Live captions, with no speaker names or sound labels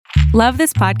Love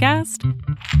this podcast?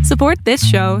 Support this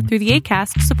show through the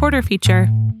Acast supporter feature.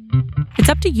 It's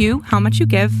up to you how much you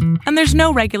give, and there's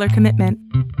no regular commitment.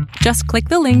 Just click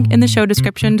the link in the show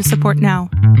description to support now.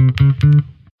 9,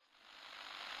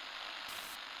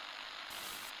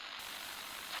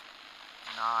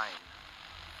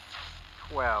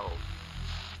 12,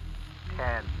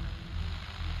 10,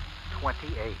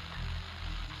 28,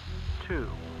 2,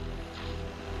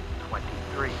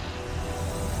 23.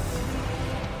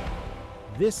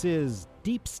 This is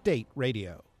Deep State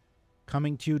Radio,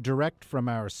 coming to you direct from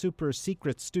our super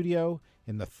secret studio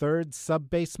in the third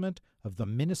sub-basement of the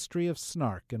Ministry of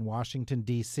Snark in Washington,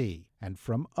 D.C., and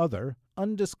from other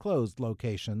undisclosed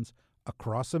locations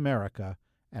across America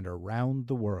and around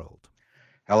the world.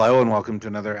 Hello and welcome to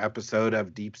another episode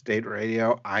of Deep State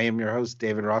Radio. I am your host,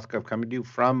 David Rothkopf, coming to you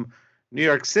from New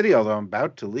York City, although I'm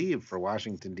about to leave for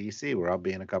Washington, D.C., where I'll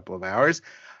be in a couple of hours.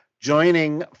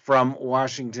 Joining from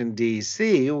Washington,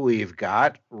 D.C., we've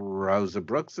got Rosa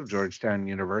Brooks of Georgetown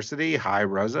University. Hi,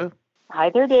 Rosa.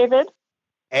 Hi there, David.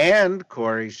 And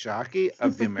Kori Schake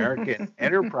of the American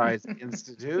Enterprise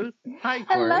Institute. Hi,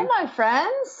 Kori. Hello, my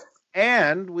friends.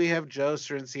 And we have Joe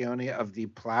Cirincione of the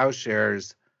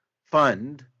Plowshares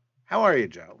Fund. How are you,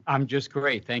 Joe? I'm just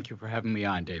great. Thank you for having me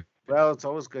on, Dave. Well, it's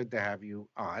always good to have you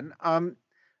on.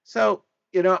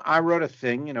 I wrote a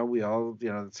thing, we all,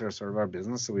 it's sort of our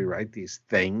business. So we write these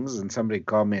things, and somebody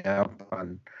called me up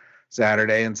on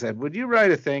Saturday and said, would you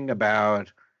write a thing about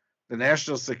the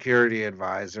National Security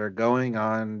Advisor going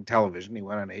on television? He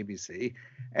went on ABC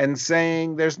and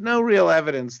saying there's no real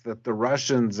evidence that the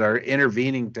Russians are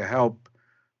intervening to help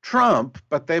Trump,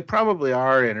 but they probably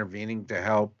are intervening to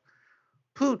help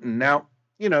Putin. Now,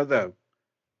 the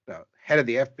head of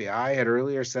the FBI had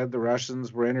earlier said the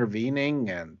Russians were intervening,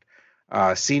 and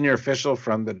a senior official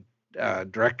from the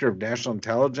Director of National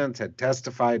Intelligence had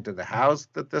testified to the House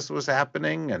that this was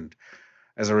happening. And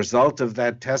as a result of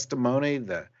that testimony,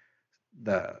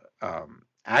 the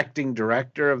acting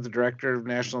director of the Director of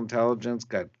National Intelligence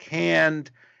got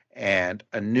canned, and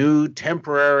a new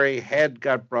temporary head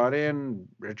got brought in,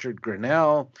 Richard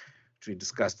Grenell, which we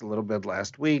discussed a little bit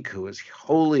last week, who was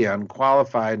wholly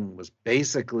unqualified and was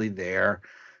basically there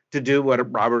to do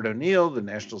what Robert O'Neill, the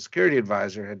National Security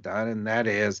Advisor, had done, and that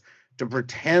is to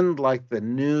pretend like the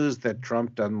news that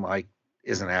Trump doesn't like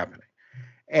isn't happening.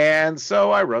 And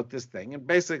so I wrote this thing, and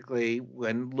basically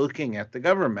when looking at the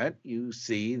government, you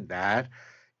see that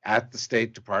at the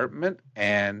State Department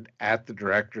and at the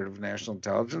Director of National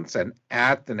Intelligence and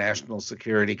at the National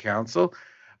Security Council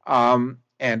and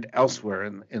elsewhere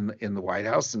in the White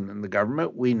House and in the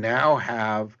government, we now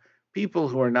have people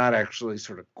who are not actually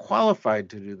sort of qualified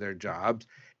to do their jobs,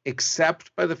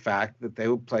 except by the fact that they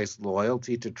would place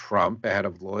loyalty to Trump ahead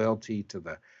of loyalty to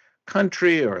the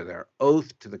country or their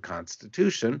oath to the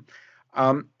Constitution.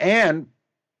 And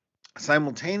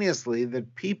simultaneously,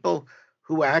 that people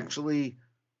who actually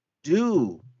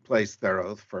do place their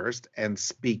oath first and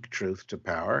speak truth to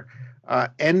power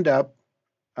end up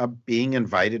being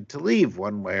invited to leave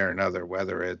one way or another,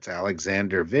 whether it's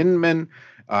Alexander Vindman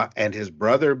and his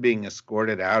brother being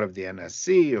escorted out of the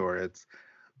NSC, or it's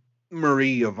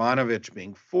Marie Yovanovitch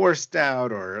being forced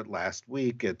out, or last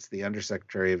week it's the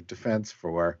Undersecretary of Defense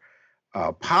for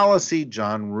Policy,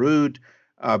 John Rood,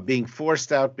 being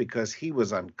forced out because he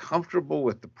was uncomfortable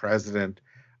with the president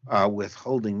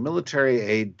withholding military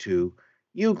aid to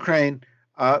Ukraine.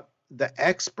 The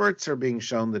experts are being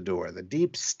shown the door. The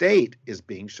deep state is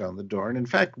being shown the door. And in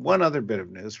fact, one other bit of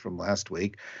news from last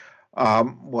week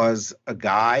was a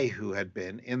guy who had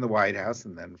been in the White House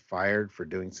and then fired for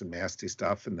doing some nasty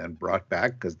stuff and then brought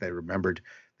back because they remembered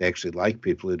they actually like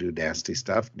people who do nasty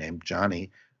stuff, named Johnny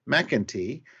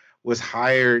McEntee, was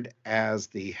hired as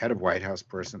the head of White House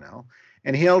personnel.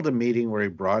 And he held a meeting where he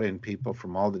brought in people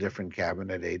from all the different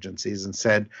cabinet agencies and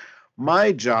said,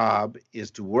 my job is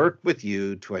to work with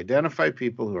you to identify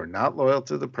people who are not loyal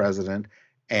to the president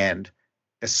and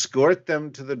escort them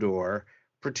to the door,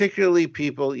 particularly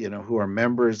people, who are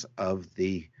members of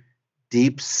the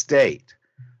deep state,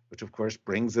 which of course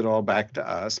brings it all back to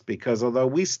us, because although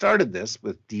we started this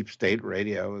with Deep State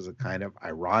Radio as a kind of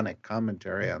ironic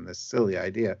commentary on this silly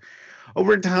idea,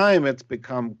 over time it's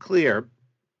become clear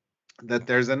that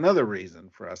there's another reason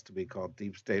for us to be called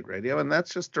Deep State Radio, and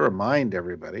that's just to remind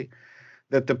everybody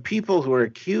that the people who are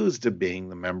accused of being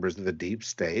the members of the deep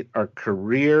state are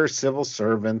career civil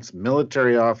servants,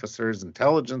 military officers,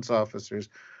 intelligence officers,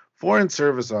 foreign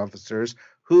service officers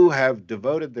who have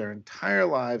devoted their entire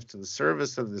lives to the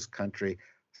service of this country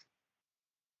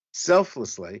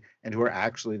selflessly and who are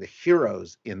actually the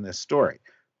heroes in this story.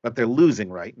 But they're losing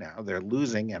right now. They're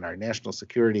losing, and our national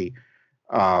security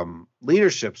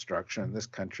leadership structure in this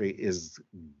country is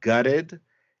gutted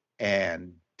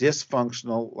and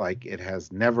dysfunctional like it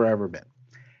has never, ever been.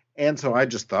 And so I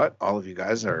just thought, all of you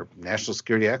guys are national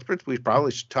security experts. We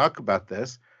probably should talk about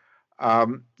this.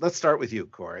 Let's start with you,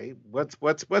 Corey.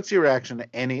 What's your reaction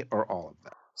to any or all of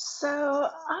that? So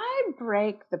I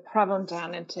break the problem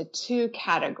down into two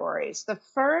categories. The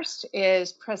first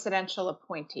is presidential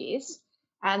appointees,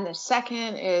 and the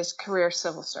second is career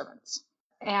civil servants.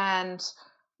 And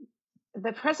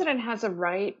the president has a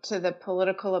right to the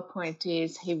political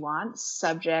appointees he wants,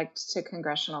 subject to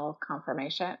congressional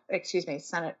confirmation,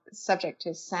 subject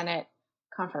to Senate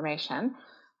confirmation.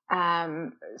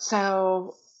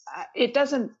 So it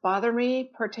doesn't bother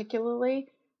me particularly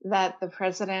that the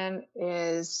president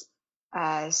is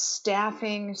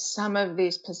staffing some of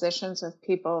these positions with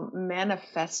people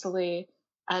manifestly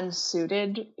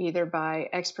unsuited, either by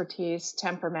expertise,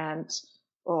 temperament,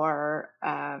 or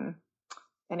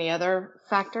any other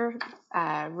factor.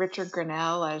 Richard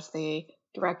Grenell as the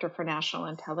Director for National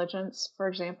Intelligence, for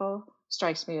example,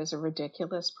 strikes me as a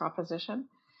ridiculous proposition.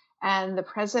 And the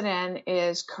president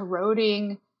is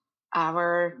corroding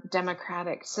our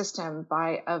democratic system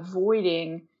by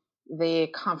avoiding the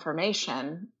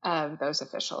confirmation of those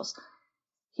officials.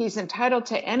 He's entitled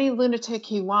to any lunatic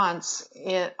he wants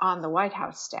on the White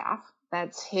House staff.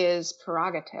 That's his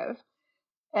prerogative.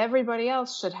 Everybody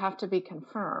else should have to be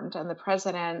confirmed. And the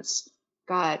president's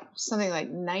got something like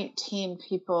 19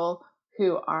 people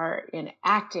who are in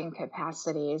acting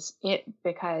capacities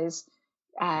because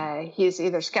he's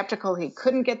either skeptical he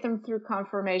couldn't get them through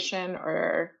confirmation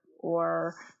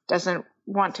or doesn't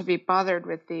want to be bothered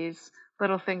with these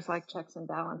little things like checks and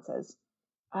balances.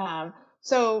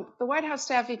 So the White House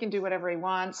staff, he can do whatever he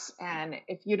wants. And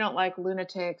if you don't like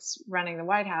lunatics running the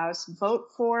White House, vote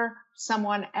for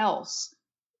someone else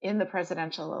in the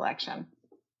presidential election.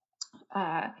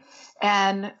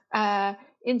 And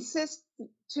insist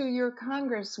to your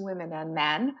congresswomen and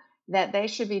men that they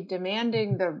should be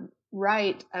demanding the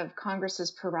right of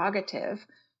Congress's prerogative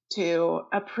to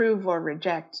approve or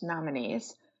reject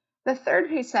nominees. The third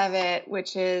piece of it,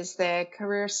 which is the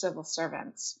career civil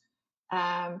servants,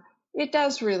 it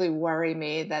does really worry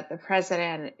me that the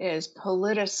president is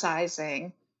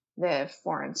politicizing the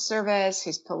Foreign Service.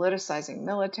 He's politicizing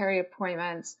military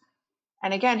appointments.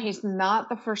 And again, he's not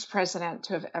the first president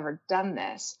to have ever done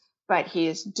this, but he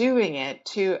is doing it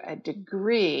to a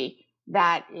degree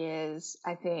that is,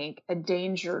 I think, a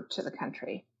danger to the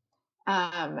country.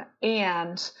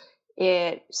 And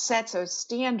it sets a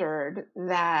standard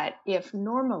that, if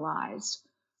normalized,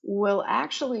 will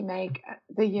actually make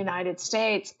the United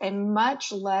States a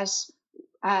much less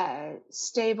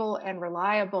stable and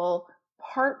reliable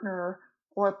partner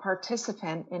or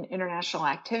participant in international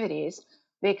activities,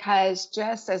 because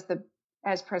just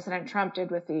as President Trump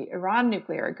did with the Iran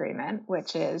nuclear agreement,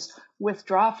 which is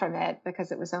withdraw from it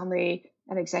because it was only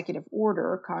an executive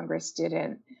order, Congress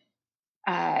didn't,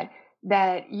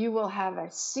 that you will have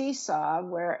a seesaw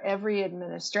where every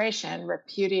administration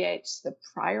repudiates the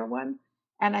prior one.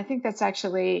 And I think that's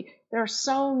actually, there's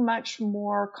so much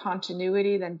more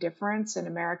continuity than difference in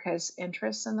America's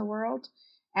interests in the world.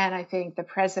 And I think the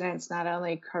president's not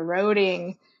only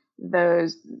corroding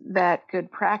that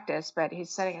good practice, but he's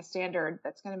setting a standard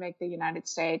that's going to make the United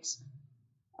States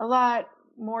a lot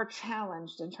more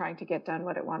challenged in trying to get done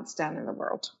what it wants done in the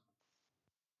world.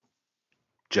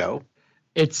 Joe?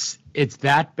 It's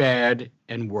that bad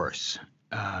and worse.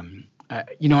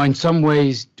 In some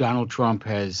ways, Donald Trump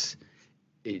has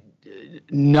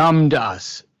numbed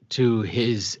us to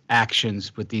his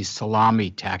actions with these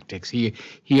salami tactics. He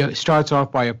starts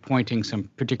off by appointing some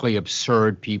particularly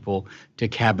absurd people to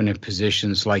cabinet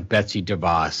positions, like Betsy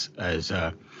DeVos as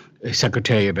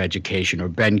Secretary of Education, or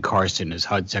Ben Carson as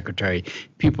HUD Secretary,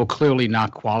 people clearly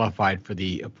not qualified for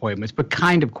the appointments, but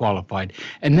kind of qualified.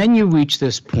 And then you reach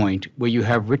this point where you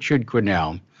have Richard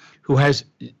Grenell, who has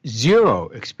zero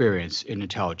experience in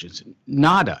intelligence,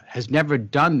 nada, has never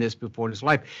done this before in his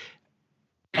life,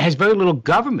 has very little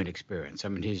government experience. I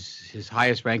mean, his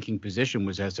highest ranking position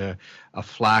was as a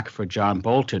flack for John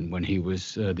Bolton when he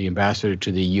was the ambassador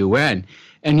to the UN.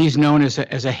 And he's known as a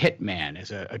hitman,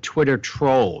 as a Twitter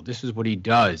troll. This is what he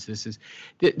does. This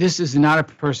is not a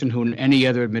person who in any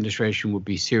other administration would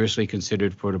be seriously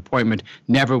considered for an appointment,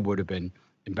 never would have been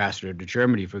ambassador to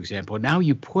Germany, for example. Now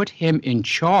you put him in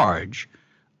charge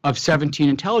of 17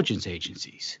 intelligence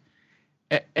agencies.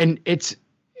 And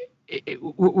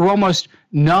we're almost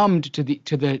numbed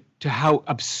to how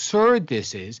absurd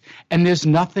this is, and there's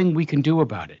nothing we can do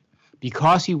about it.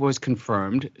 because he was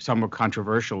confirmed, somewhat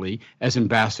controversially, as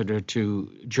ambassador to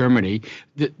Germany,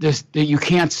 that you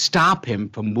can't stop him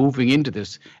from moving into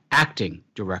this acting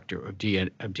director of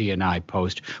DNI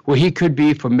post, where he could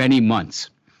be for many months,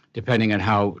 depending on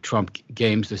how Trump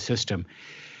games the system.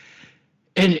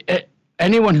 And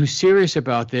anyone who's serious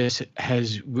about this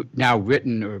has now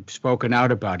written or spoken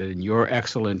out about it, and your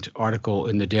excellent article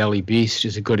in the Daily Beast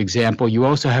is a good example. You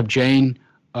also have Jane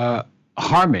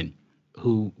Harman,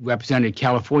 who represented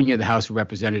California in the House of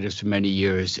Representatives for many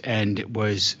years and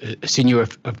was a senior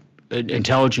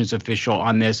intelligence official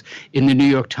on this in the New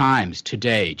York Times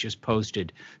today, just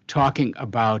posted, talking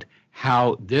about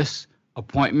how this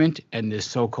appointment and this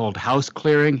so-called house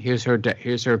clearing, here's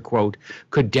her quote,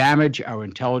 could damage our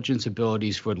intelligence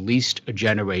abilities for at least a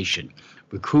generation.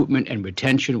 Recruitment and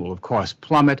retention will, of course,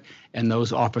 plummet, and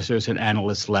those officers and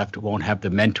analysts left won't have the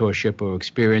mentorship or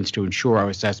experience to ensure our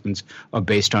assessments are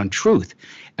based on truth.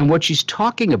 And what she's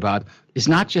talking about is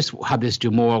not just how this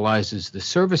demoralizes the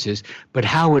services, but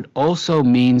how it also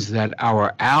means that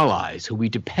our allies, who we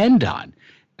depend on,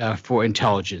 for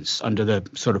intelligence under the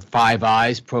sort of Five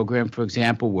Eyes program, for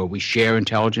example, where we share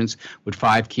intelligence with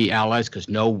 5 key allies, because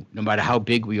no matter how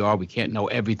big we are, we can't know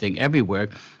everything everywhere,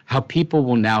 how people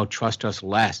will now trust us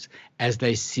less as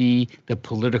they see the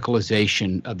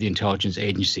politicalization of the intelligence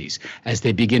agencies, as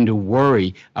they begin to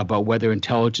worry about whether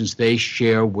intelligence they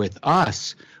share with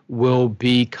us will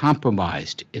be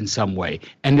compromised in some way.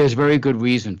 And there's very good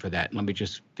reason for that. Let me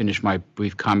just finish my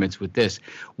brief comments with this.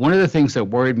 One of the things that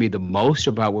worried me the most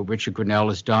about what Richard Grenell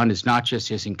has done is not just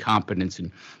his incompetence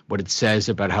and what it says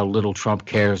about how little Trump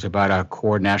cares about our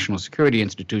core national security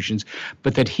institutions,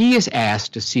 but that he is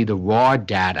asked to see the raw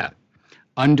data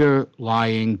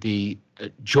underlying the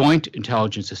joint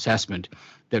intelligence assessment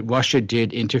that Russia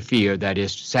did interfere, that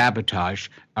is, sabotage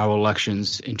our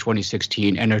elections in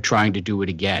 2016, and are trying to do it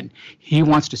again. He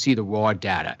wants to see the raw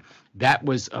data. That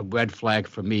was a red flag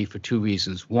for me for 2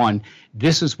 reasons. One,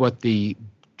 this is what the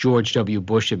George W.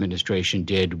 Bush administration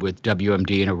did with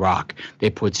WMD in Iraq. They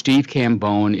put Steve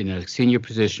Cambone in a senior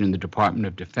position in the Department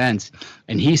of Defense,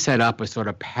 and he set up a sort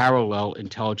of parallel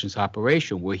intelligence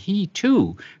operation where he,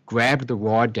 too, grabbed the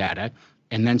raw data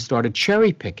and then started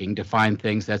cherry picking to find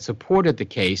things that supported the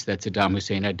case that Saddam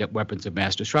Hussein had weapons of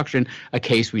mass destruction, a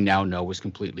case we now know was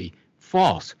completely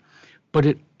false.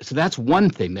 So that's one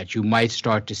thing that you might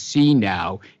start to see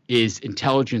now is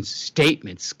intelligence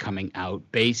statements coming out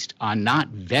based on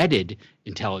not vetted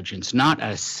intelligence, not an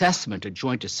assessment, a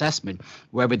joint assessment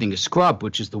where everything is scrubbed,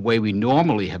 which is the way we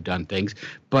normally have done things,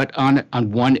 but on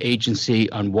one agency,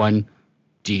 on one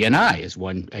DNI, as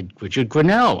one Richard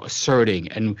Grenell asserting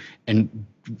and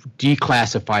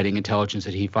declassifying intelligence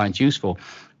that he finds useful.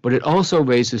 But it also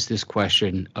raises this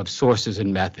question of sources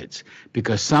and methods,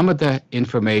 because some of the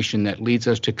information that leads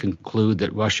us to conclude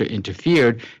that Russia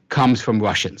interfered comes from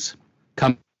Russians,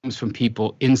 comes from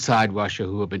people inside Russia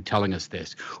who have been telling us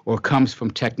this, or comes from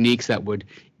techniques that would,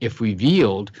 if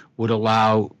revealed, would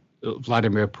allow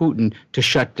Vladimir Putin to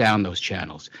shut down those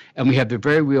channels. And we have the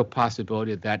very real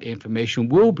possibility that information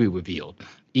will be revealed,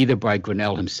 either by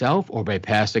Grenell himself or by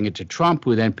passing it to Trump,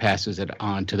 who then passes it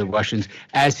on to the Russians,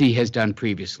 as he has done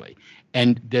previously.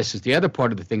 And this is the other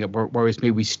part of the thing that worries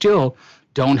me. We still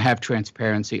don't have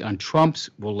transparency on Trump's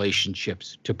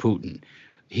relationships to Putin.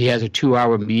 He has a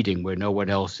 2-hour meeting where no one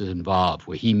else is involved,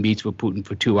 where he meets with Putin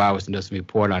for 2 hours and doesn't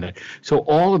report on it. So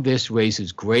all of this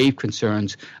raises grave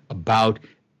concerns about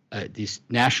the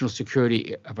national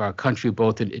security of our country,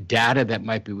 both in data that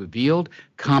might be revealed,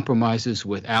 compromises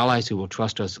with allies who will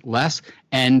trust us less,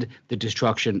 and the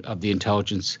destruction of the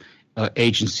intelligence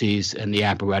agencies and the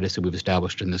apparatus that we've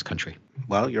established in this country.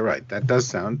 Well, you're right. That does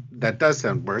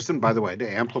sound worse. And by the way, to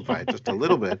amplify it just a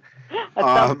little bit, that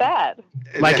sounds bad.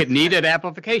 Like it needed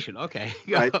amplification. Okay.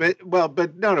 Right.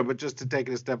 But just to take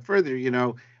it a step further,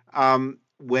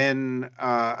 when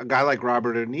a guy like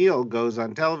Robert O'Neill goes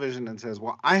on television and says,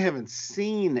 well, I haven't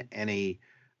seen any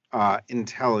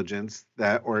intelligence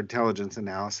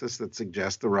analysis that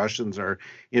suggests the Russians are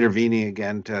intervening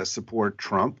again to support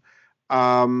Trump,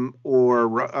 or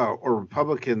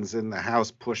Republicans in the House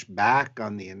push back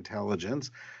on the intelligence,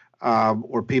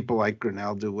 or people like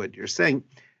Grenell do what you're saying,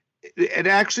 it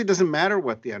actually doesn't matter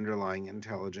what the underlying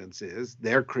intelligence is.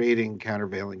 They're creating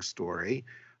countervailing story,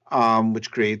 which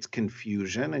creates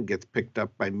confusion and gets picked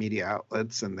up by media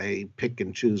outlets, and they pick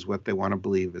and choose what they want to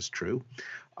believe is true.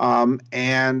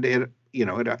 And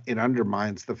it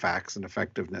undermines the facts and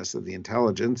effectiveness of the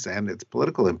intelligence and its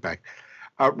political impact.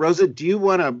 Rosa, do you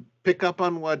want to pick up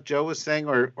on what Joe was saying,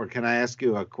 or can I ask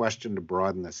you a question to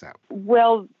broaden this out?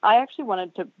 Well, I actually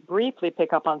wanted to briefly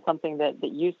pick up on something that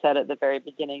you said at the very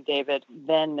beginning, David.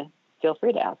 Then feel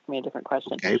free to ask me a different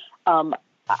question. Okay.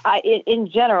 In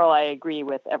general, I agree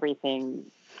with everything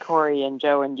Kori and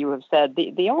Joe and you have said.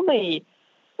 The only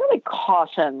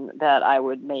caution that I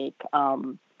would make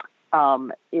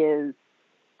is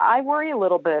I worry a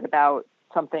little bit about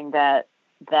something that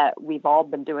we've all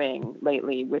been doing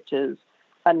lately, which is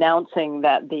announcing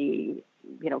that the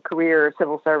career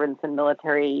civil servants and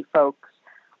military folks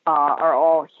are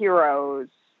all heroes,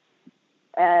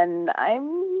 and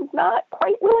I'm not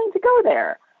quite willing to go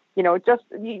there. You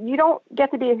don't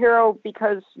get to be a hero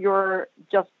because you're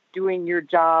just doing your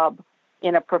job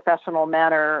in a professional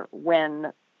manner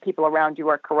when people around you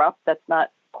are corrupt. That's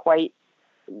not quite,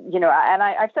 and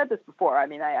I've said this before. I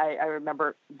mean, I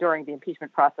remember during the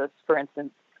impeachment process, for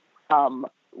instance,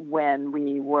 when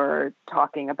we were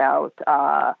talking about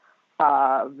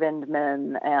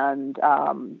Vindman and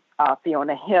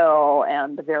Fiona Hill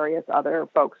and the various other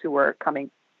folks who were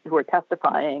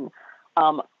testifying.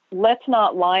 Let's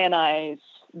not lionize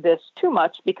this too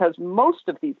much, because most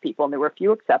of these people, and there were a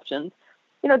few exceptions,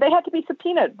 they had to be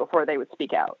subpoenaed before they would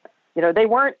speak out. They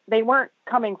weren't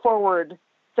coming forward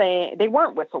saying they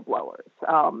weren't whistleblowers.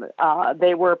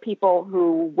 They were people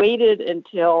who waited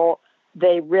until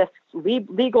they risked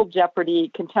legal jeopardy,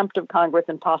 contempt of Congress,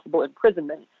 and possible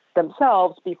imprisonment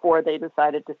themselves before they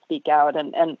decided to speak out.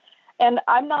 And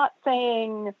I'm not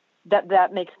saying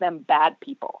that makes them bad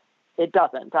people. It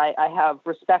doesn't. I have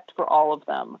respect for all of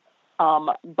them.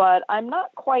 But I'm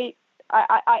not quite,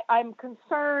 I'm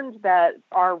concerned that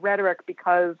our rhetoric,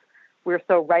 because we're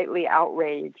so rightly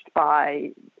outraged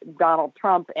by Donald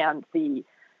Trump and the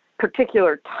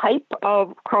particular type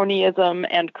of cronyism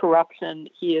and corruption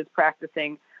he is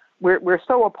practicing, we're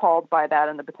so appalled by that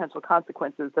and the potential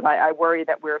consequences that I worry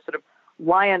that we're sort of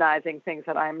lionizing things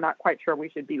that I'm not quite sure we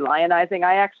should be lionizing.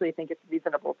 I actually think it's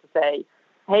reasonable to say,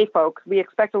 hey, folks, we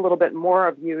expect a little bit more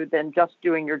of you than just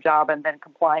doing your job and then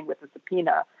complying with the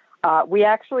subpoena. We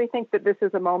actually think that this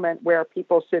is a moment where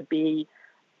people should be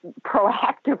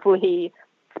proactively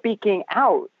speaking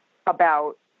out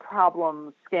about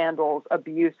problems, scandals,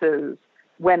 abuses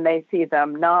when they see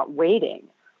them, not waiting.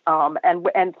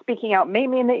 And speaking out may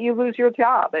mean that you lose your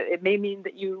job. It may mean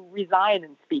that you resign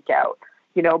and speak out,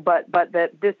 but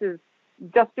that this is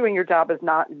just doing your job is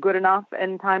not good enough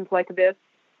in times like this,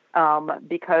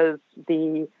 because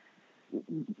the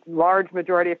large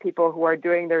majority of people who are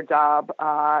doing their job,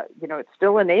 it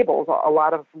still enables a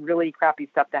lot of really crappy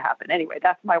stuff to happen. Anyway,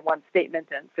 that's my one statement,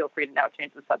 and feel free to now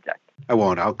change the subject. I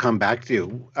won't. I'll come back to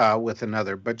you with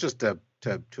another, but just to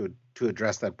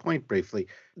address that point briefly,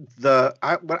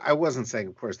 I wasn't saying,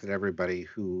 of course, that everybody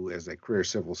who is a career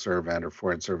civil servant or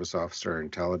foreign service officer or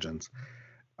intelligence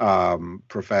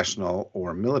professional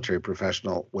or military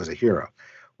professional was a hero.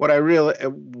 What I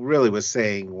really was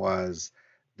saying was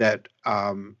that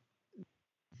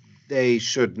they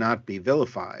should not be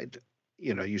vilified.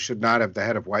 You should not have the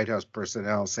head of White House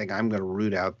personnel saying, I'm going to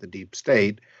root out the deep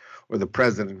state, or the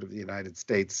president of the United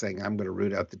States saying, I'm going to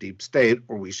root out the deep state,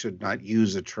 or we should not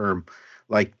use a term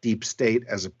like deep state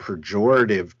as a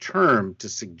pejorative term to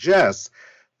suggest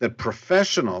that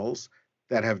professionals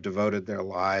that have devoted their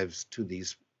lives to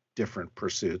these different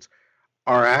pursuits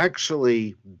are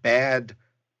actually bad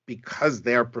because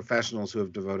they are professionals who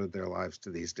have devoted their lives to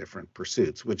these different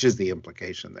pursuits, which is the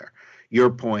implication there. Your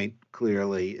point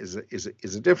clearly is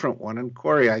a different one. And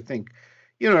Kori, I think,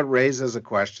 it raises a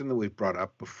question that we've brought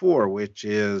up before, which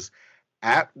is,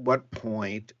 at what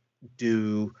point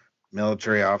do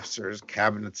military officers,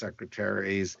 cabinet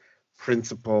secretaries,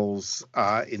 principals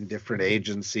in different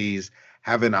agencies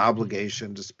have an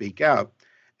obligation to speak out?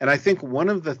 And I think one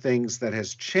of the things that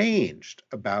has changed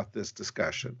about this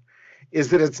discussion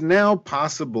is that it's now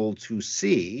possible to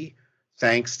see,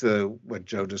 thanks to what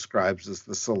Joe describes as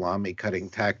the salami cutting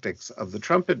tactics of the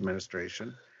Trump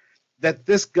administration, that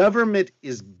this government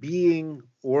is being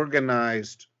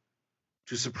organized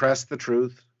to suppress the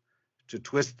truth, to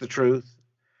twist the truth,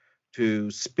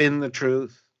 to spin the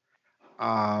truth,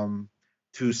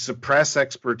 to suppress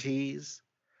expertise,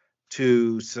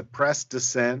 to suppress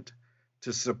dissent,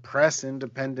 to suppress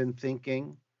independent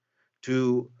thinking,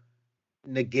 to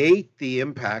negate the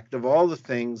impact of all the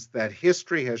things that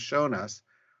history has shown us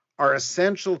are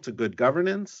essential to good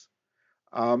governance,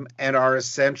 and are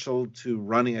essential to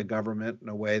running a government in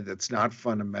a way that's not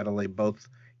fundamentally both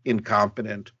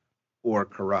incompetent or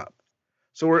corrupt.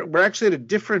 So we're actually at a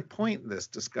different point in this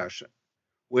discussion,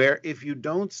 where if you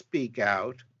don't speak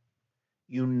out,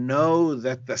 you know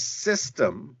that the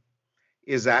system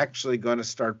is actually going to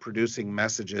start producing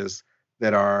messages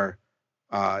that are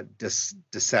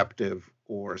deceptive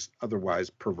or otherwise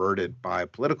perverted by a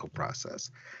political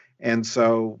process. And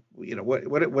so, what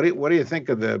do you think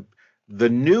of the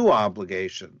new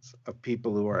obligations of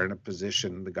people who are in a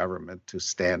position in the government to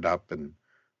stand up and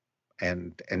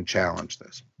challenge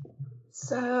this?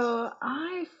 So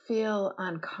I feel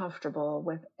uncomfortable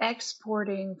with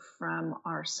exporting from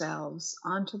ourselves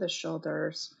onto the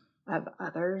shoulders of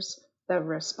others the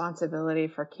responsibility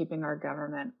for keeping our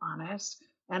government honest.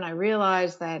 And I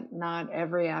realize that not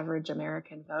every average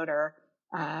American voter,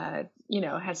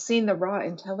 has seen the raw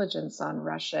intelligence on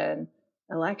Russian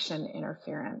election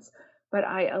interference. But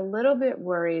I a little bit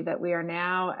worry that we are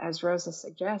now, as Rosa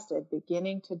suggested,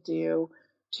 beginning to do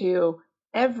to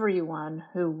everyone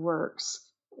who works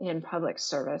in public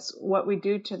service what we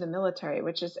do to the military,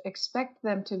 which is expect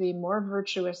them to be more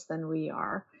virtuous than we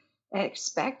are,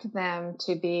 expect them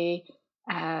to be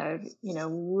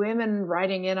women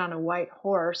riding in on a white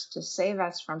horse to save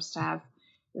us from stuff,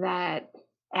 that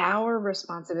our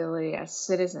responsibility as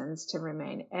citizens to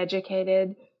remain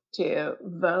educated, to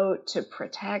vote, to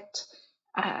protect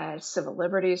civil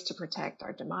liberties, to protect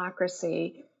our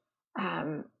democracy.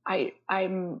 I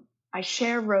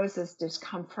share Rosa's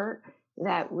discomfort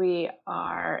that we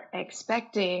are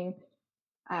expecting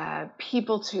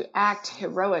people to act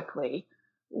heroically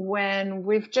when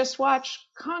we've just watched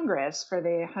Congress for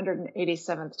the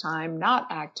 187th time not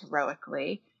act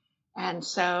heroically. And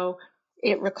so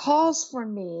it recalls for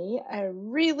me a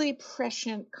really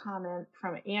prescient comment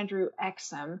from Andrew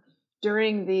Exum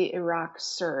during the Iraq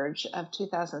surge of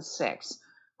 2006,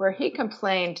 where he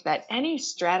complained that any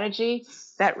strategy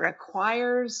that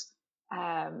requires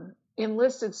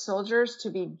enlisted soldiers to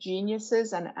be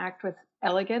geniuses and act with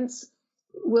elegance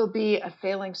will be a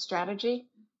failing strategy.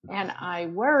 And I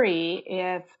worry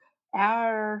if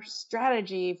our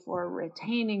strategy for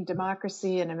retaining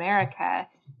democracy in America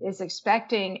is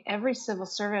expecting every civil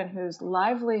servant whose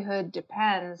livelihood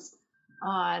depends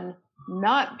on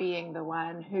not being the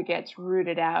one who gets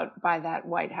rooted out by that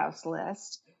White House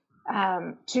list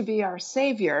to be our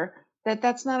savior,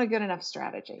 that's not a good enough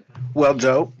strategy. Well,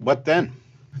 Joe, what then?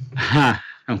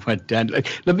 What then?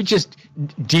 Let me just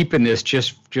deepen this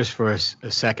just for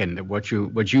a second. What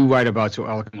you write about so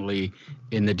eloquently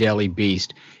in the Daily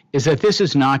Beast is that this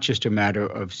is not just a matter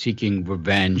of seeking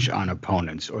revenge on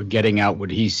opponents or getting out what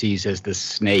he sees as the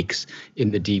snakes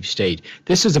in the deep state.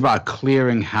 This is about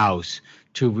clearing house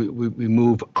to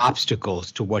remove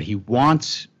obstacles to what he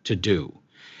wants to do.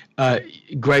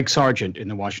 Greg Sargent in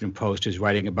the Washington Post is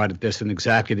writing about this in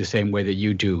exactly the same way that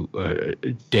you do,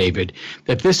 David,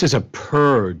 that this is a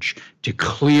purge to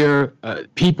clear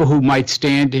people who might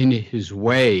stand in his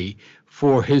way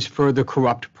for his further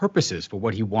corrupt purposes, for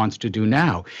what he wants to do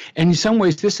now. And in some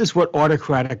ways, this is what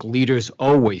autocratic leaders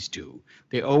always do.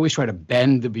 They always try to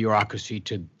bend the bureaucracy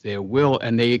to their will,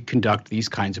 and they conduct these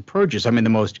kinds of purges. I mean, the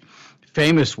most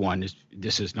famous one is,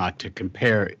 this is not to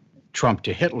compare Trump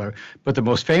to Hitler, but the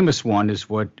most famous one is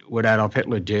what Adolf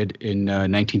Hitler did in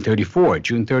 1934,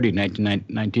 June 30,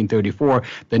 1934,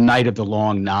 the Night of the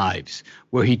Long Knives,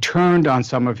 where he turned on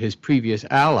some of his previous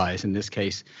allies, in this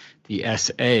case, the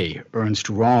SA, Ernst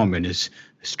Röhm and his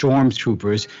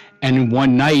stormtroopers, and in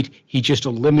one night, he just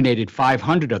eliminated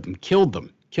 500 of them, killed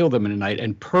them in a night,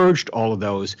 and purged all of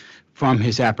those from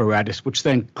his apparatus, which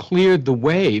then cleared the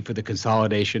way for the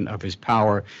consolidation of his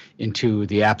power into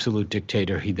the absolute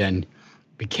dictator he then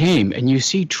became. And you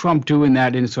see Trump doing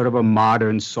that in sort of a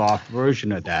modern, soft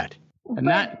version of that.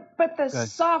 And but the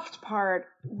soft part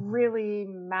really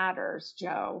matters,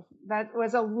 Joe. That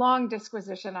was a long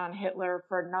disquisition on Hitler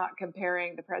for not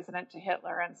comparing the president to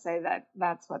Hitler and say that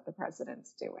that's what the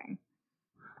president's doing.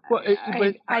 Well,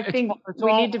 I think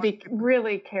we need to be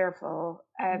really careful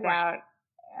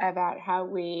about how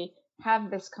we have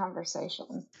this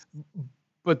conversation.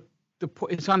 But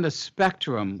it's on the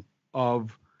spectrum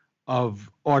of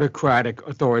autocratic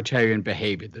authoritarian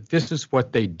behavior, that this is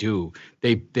what they do.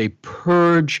 They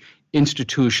purge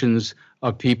institutions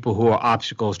of people who are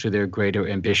obstacles to their greater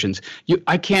ambitions.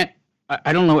 I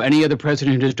don't know any other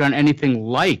president who has done anything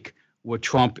like what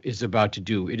Trump is about to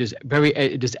do. It is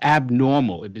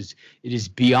abnormal. It is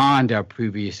beyond our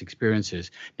previous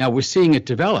experiences. Now we're seeing it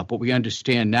develop. What we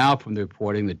understand now from the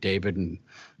reporting that David and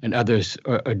others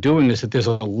are doing is that there's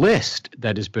a list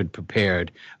that has been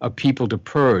prepared of people to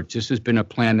purge. This has been a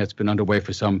plan that's been underway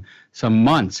for some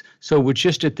months. So we're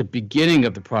just at the beginning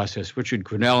of the process. Richard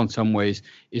Grenell, in some ways,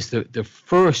 is the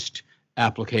first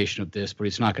application of this, but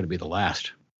it's not going to be the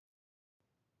last.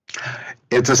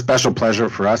 It's a special pleasure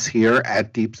for us here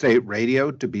at Deep State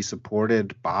Radio to be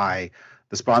supported by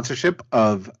the sponsorship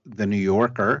of The New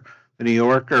Yorker. The New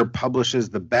Yorker publishes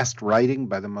the best writing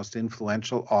by the most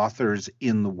influential authors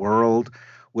in the world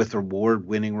with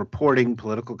award-winning reporting,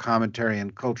 political commentary,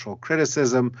 and cultural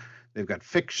criticism. They've got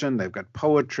fiction, they've got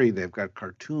poetry, they've got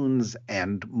cartoons,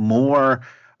 and more.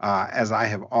 As I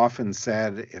have often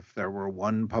said, if there were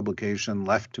one publication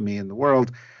left to me in the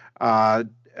world, I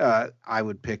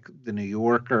would pick The New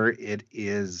Yorker. It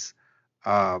is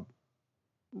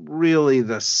really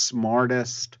the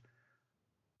smartest,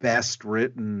 best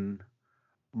written,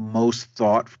 most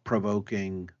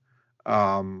thought-provoking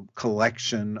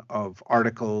collection of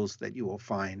articles that you will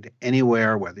find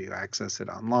anywhere, whether you access it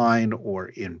online or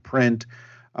in print.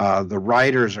 The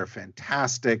writers are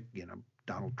fantastic.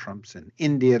 Donald Trump's in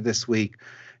India this week.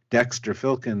 Dexter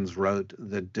Filkins wrote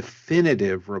the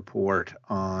definitive report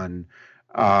on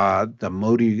the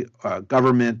Modi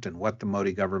government and what the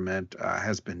Modi government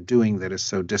has been doing that is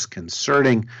so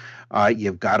disconcerting.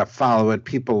 You've got to follow it.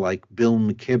 People like Bill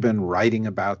McKibben writing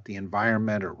about the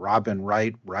environment, or Robin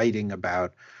Wright writing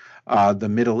about the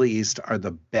Middle East, are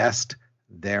the best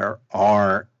there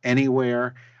are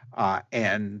anywhere.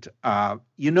 And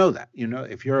you know that.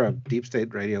 If you're a Deep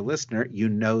State Radio listener, you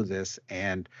know this,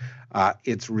 and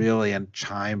it's really a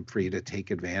time for you to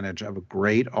take advantage of a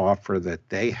great offer that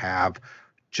they have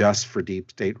just for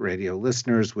Deep State Radio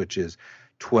listeners, which is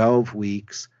 12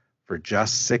 weeks for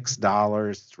just $6.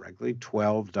 It's regularly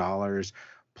 $12,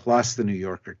 plus the New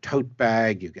Yorker tote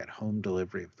bag. You get home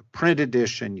delivery of the print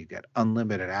edition. You get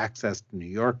unlimited access to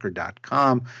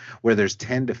NewYorker.com, where there's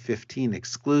 10 to 15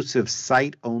 exclusive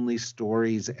site-only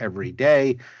stories every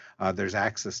day. There's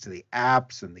access to the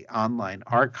apps and the online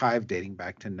archive dating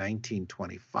back to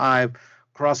 1925,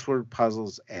 crossword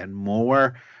puzzles, and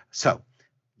more. So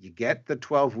you get the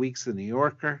 12 weeks of New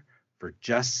Yorker for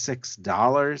just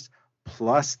 $6,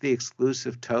 plus the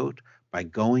exclusive tote, by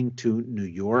going to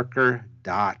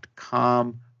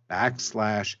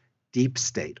NewYorker.com/Deep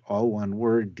State, all one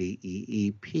word,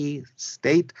 DEEP,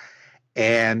 state,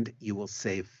 and you will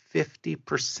save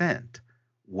 50%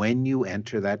 when you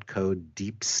enter that code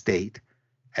Deep State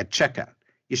at checkout.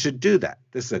 You should do that.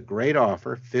 This is a great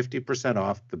offer, 50%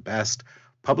 off the best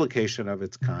publication of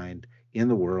its kind in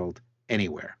the world,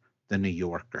 anywhere, The New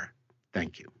Yorker.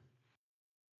 Thank you.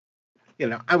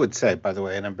 I would say, by the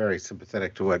way, and I'm very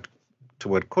sympathetic to what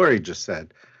Corey just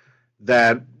said,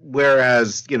 that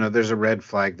whereas, there's a red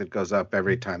flag that goes up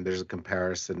every time there's a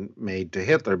comparison made to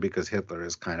Hitler, because Hitler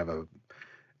is kind of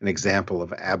an example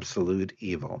of absolute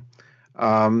evil,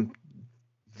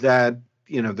 that,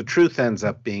 the truth ends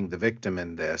up being the victim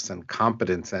in this, and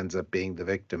competence ends up being the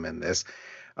victim in this,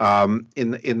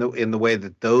 in the way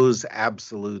that those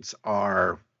absolutes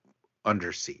are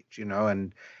under siege,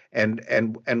 and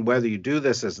whether you do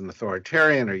this as an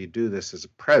authoritarian or you do this as a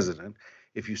president,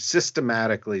 if you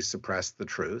systematically suppress the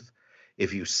truth,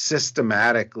 if you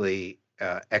systematically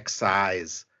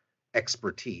excise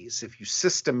expertise, if you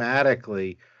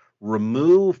systematically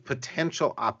remove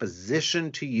potential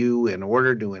opposition to you in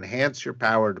order to enhance your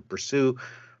power to pursue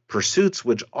pursuits,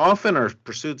 which often are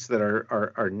pursuits that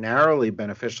are narrowly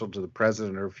beneficial to the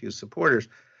president or a few supporters,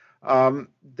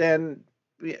 then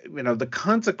the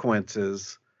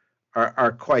consequences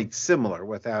are quite similar,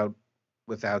 without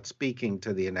speaking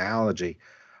to the analogy,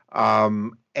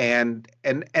 and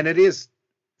it is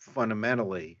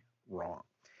fundamentally wrong.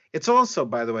 It's also,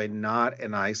 by the way, not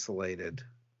an isolated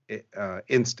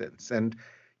instance. And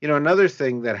another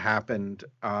thing that happened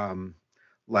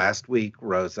last week,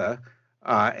 Rosa,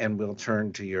 and we'll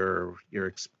turn to your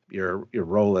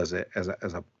role as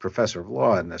a professor of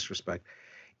law in this respect,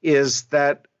 is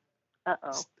that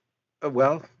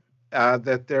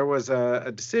that there was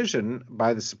a decision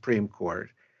by the Supreme Court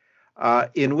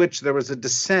in which there was a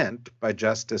dissent by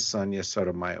Justice Sonia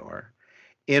Sotomayor,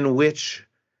 in which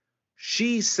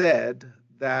she said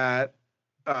that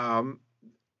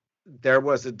there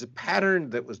was a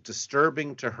pattern that was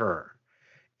disturbing to her,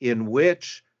 in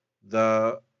which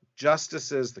the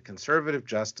justices, the conservative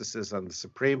justices on the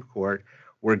Supreme Court,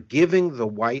 were giving the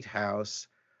White House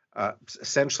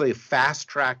essentially a fast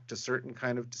track to certain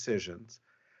kind of decisions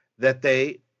that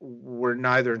they were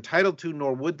neither entitled to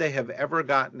nor would they have ever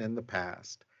gotten in the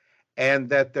past. And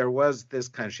that there was this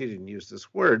kind, she didn't use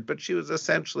this word, but she was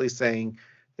essentially saying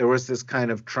there was this kind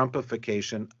of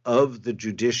Trumpification of the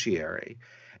judiciary.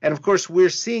 And of course, we're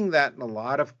seeing that in a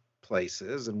lot of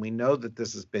places, and we know that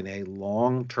this has been a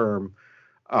long-term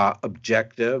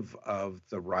objective of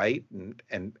the right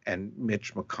and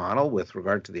Mitch McConnell with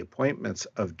regard to the appointments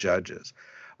of judges.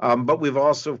 But we've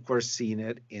also, of course, seen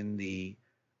it in the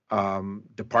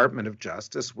Department of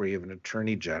Justice, where you have an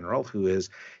attorney general who is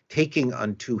taking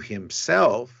unto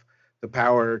himself the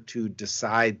power to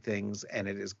decide things. And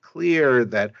it is clear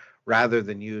that rather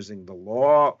than using the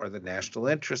law or the national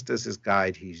interest as his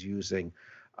guide, he's using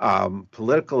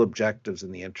political objectives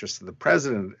in the interest of the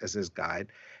president as his guide.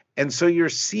 And so you're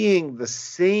seeing the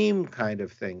same kind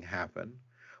of thing happen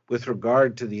with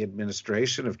regard to the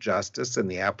administration of justice and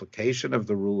the application of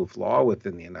the rule of law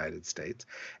within the United States,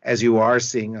 as you are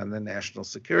seeing on the national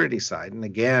security side. And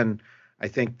again, I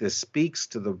think this speaks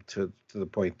to the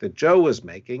point that Joe was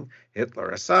making, Hitler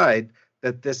aside,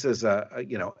 that this is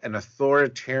an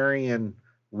authoritarian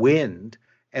wind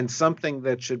and something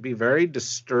that should be very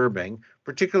disturbing,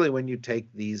 particularly when you take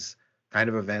these kind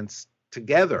of events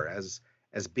together as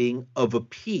being of a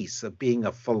piece, of being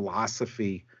a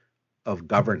philosophy of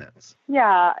governance.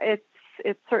 Yeah, it's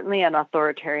certainly an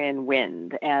authoritarian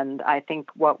wind, and I think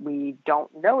what we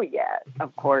don't know yet,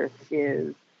 of course,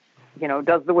 is,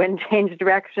 does the wind change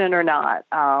direction or not?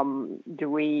 Does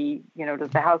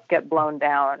the house get blown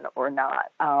down or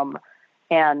not?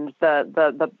 And I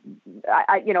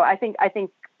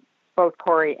think both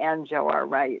Corey and Joe are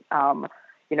right. On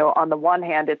the one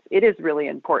hand, it is really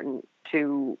important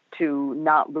to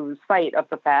not lose sight of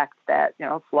the fact that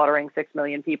slaughtering 6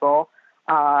 million people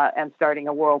and starting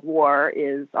a world war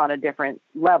is on a different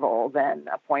level than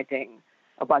appointing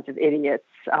a bunch of idiots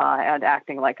and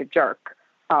acting like a jerk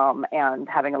and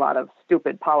having a lot of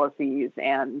stupid policies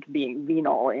and being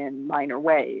venal in minor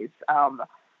ways.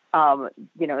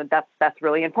 That's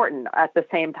really important. At the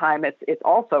same time, it's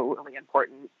also really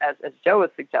important, as Joe was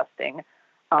suggesting,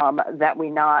 that we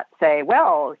not say,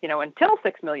 well, until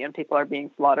 6 million people are being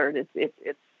slaughtered,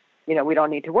 it's we don't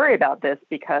need to worry about this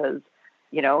because,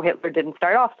 Hitler didn't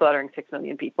start off slaughtering 6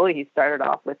 million people. He started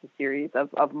off with a series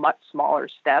of much smaller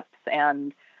steps.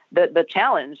 And the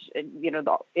challenge,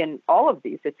 in all of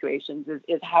these situations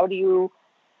is how do you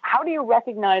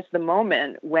recognize the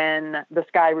moment when the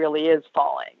sky really is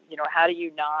falling? How do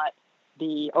you not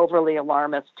be overly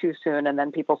alarmist too soon and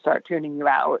then people start tuning you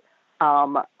out?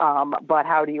 But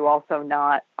how do you also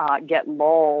not get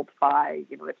lulled by,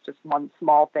 it's just one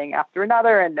small thing after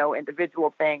another and no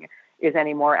individual thing is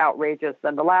any more outrageous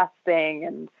than the last thing.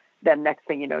 And then next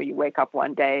thing you know, you wake up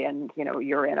one day and,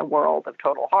 you're in a world of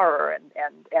total horror and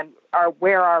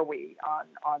where are we on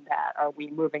that? Are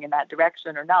we moving in that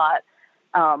direction or not?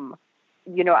 I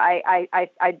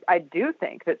do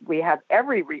think that we have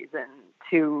every reason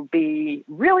to be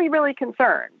really, really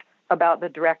concerned about the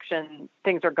direction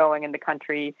things are going in the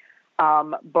country,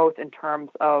 both in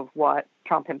terms of what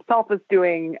Trump himself is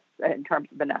doing, in terms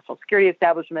of the national security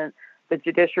establishment, the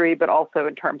judiciary, but also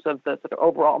in terms of the sort of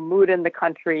overall mood in the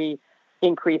country,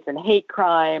 increase in hate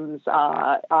crimes,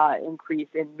 increase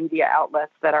in media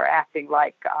outlets that are acting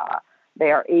like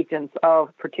they are agents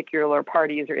of particular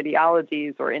parties or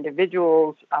ideologies or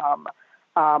individuals.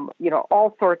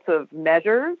 All sorts of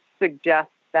measures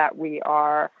suggest that we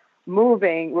are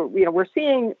moving. We're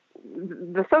seeing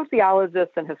the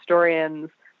sociologists and historians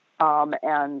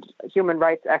and human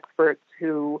rights experts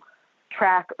who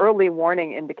track early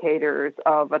warning indicators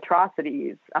of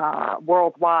atrocities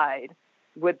worldwide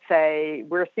would say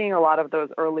we're seeing a lot of those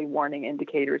early warning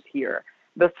indicators here.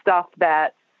 The stuff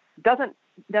that doesn't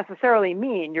necessarily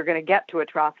mean you're going to get to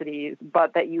atrocities,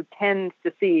 but that you tend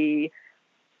to see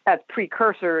as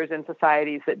precursors in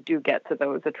societies that do get to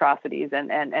those atrocities.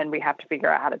 And we have to figure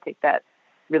out how to take that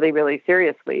really, really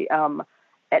seriously.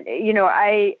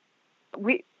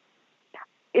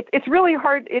 It's really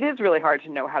hard. It is really hard to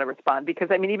know how to respond because,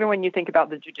 even when you think about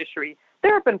the judiciary,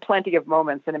 there have been plenty of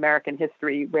moments in American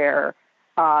history where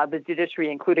the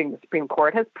judiciary, including the Supreme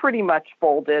Court, has pretty much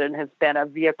folded and has been a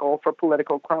vehicle for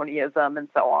political cronyism and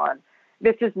so on.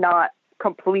 This is not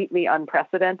completely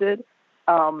unprecedented.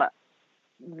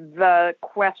 The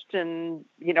question,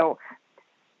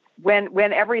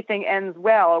 when everything ends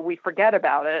well, we forget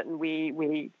about it and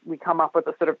we come up with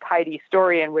a sort of tidy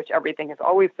story in which everything has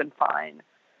always been fine.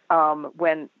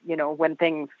 When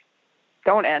things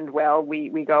don't end well,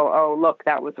 we go, oh, look,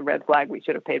 that was a red flag. We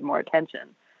should have paid more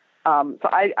attention.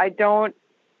 We're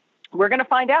going to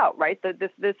find out, right? That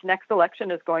this next election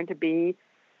is going to be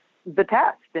the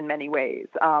test in many ways.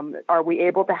 Are we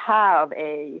able to have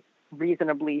a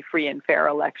reasonably free and fair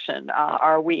election?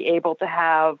 Are we able to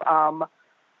have,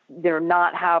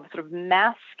 not have sort of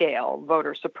mass scale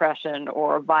voter suppression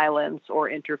or violence or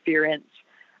interference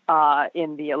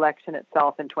in the election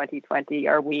itself in 2020?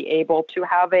 Are we able to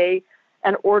have an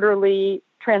orderly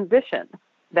transition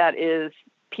that is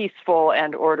peaceful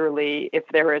and orderly if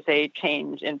there is a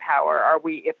change in power? Are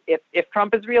we, if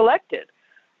Trump is reelected,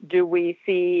 do we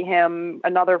see him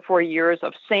another 4 years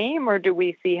of same, or do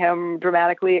we see him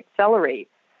dramatically accelerate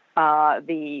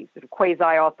the sort of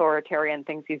quasi-authoritarian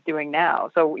things he's doing now?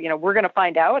 So, we're going to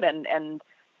find out, and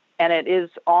it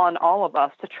is on all of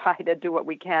us to try to do what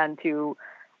we can to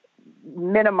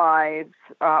minimize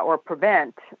or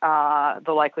prevent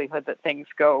the likelihood that things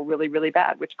go really, really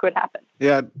bad, which could happen.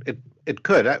 Yeah, it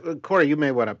could. Corey, you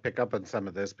may want to pick up on some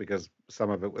of this because some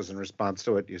of it was in response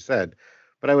to what you said.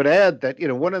 But I would add that,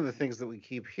 one of the things that we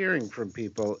keep hearing from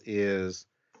people is,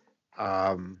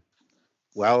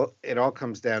 well, it all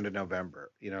comes down to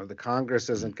November. The Congress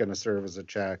isn't going to serve as a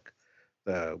check.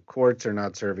 The courts are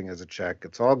not serving as a check.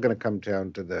 It's all going to come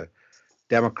down to the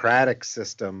democratic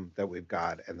system that we've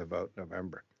got and the vote in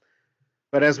November.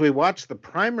 But as we watch the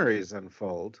primaries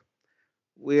unfold,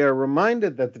 we are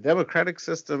reminded that the democratic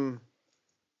system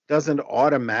doesn't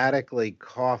automatically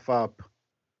cough up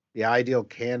the ideal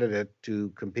candidate to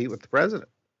compete with the president.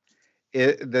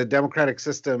 The democratic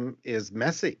system is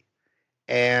messy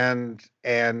and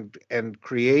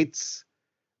creates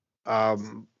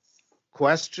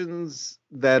questions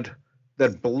that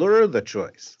blur the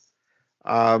choice.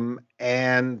 The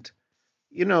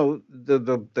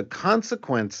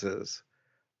consequences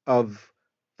of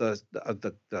the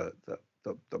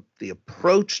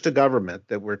approach to government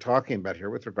that we're talking about here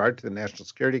with regard to the national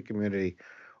security community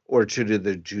or to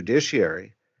the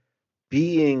judiciary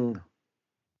being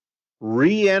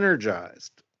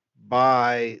re-energized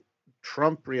by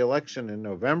Trump re-election in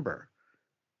November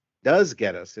does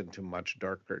get us into much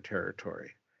darker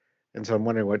territory. And so I'm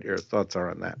wondering what your thoughts are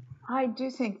on that. I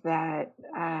do think that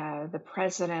the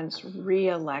president's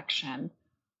re-election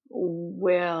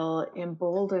will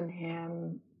embolden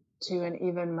him to an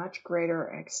even much greater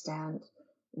extent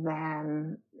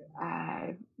than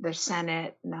the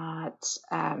Senate not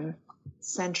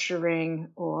censuring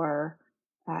or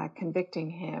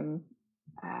convicting him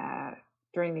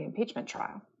during the impeachment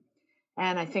trial.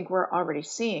 And I think we're already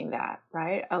seeing that,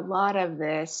 right? A lot of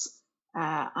this,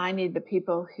 I need the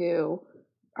people who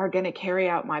are going to carry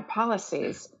out my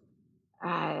policies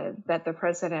that the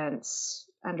president's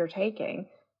undertaking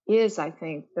is, I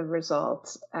think, the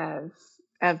result of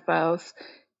both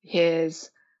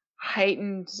his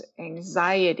heightened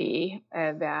anxiety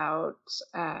about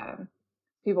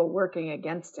people working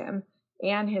against him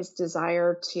and his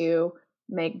desire to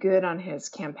make good on his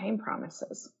campaign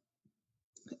promises.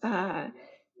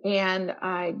 And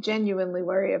I genuinely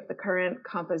worry if the current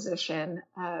composition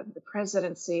of the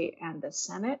presidency and the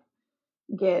Senate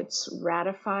gets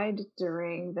ratified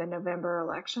during the November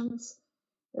elections,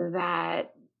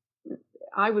 that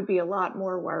I would be a lot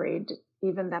more worried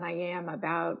even than I am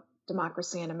about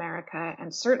democracy in America,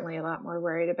 and certainly a lot more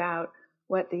worried about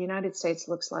what the United States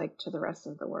looks like to the rest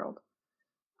of the world.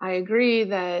 I agree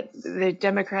that the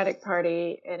Democratic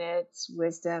Party, in its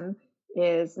wisdom,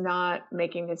 is not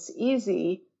making this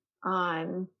easy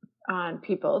on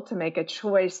people to make a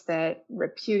choice that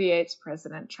repudiates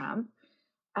President Trump.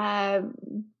 But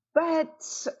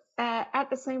at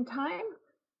the same time,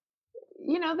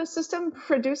 the system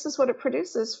produces what it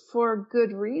produces for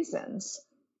good reasons.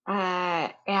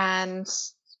 And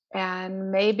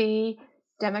maybe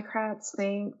Democrats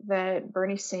think that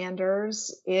Bernie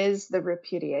Sanders is the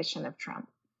repudiation of Trump.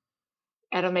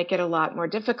 It'll make it a lot more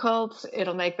difficult.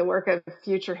 It'll make the work of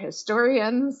future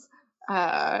historians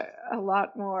a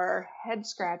lot more head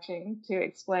scratching to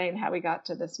explain how we got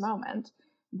to this moment.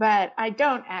 But I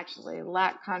don't actually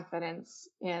lack confidence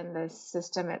in the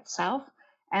system itself.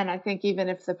 And I think even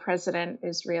if the president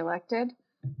is reelected,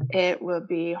 it will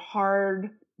be hard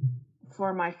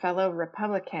for my fellow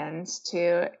Republicans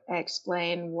to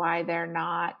explain why they are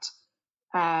not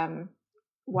acting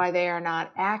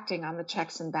on the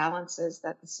checks and balances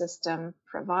that the system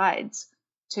provides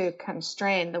to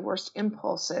constrain the worst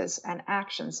impulses and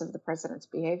actions of the president's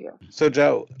behavior. So,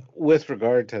 Joe, with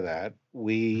regard to that,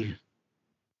 we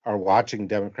are watching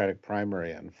Democratic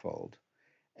primary unfold.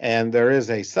 And there is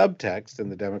a subtext in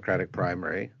the Democratic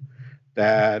primary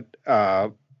that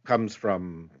comes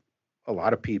from a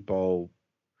lot of people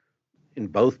in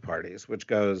both parties, which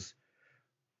goes,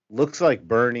 looks like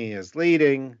Bernie is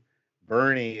leading.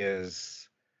 Bernie is,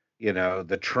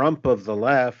 the Trump of the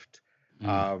left.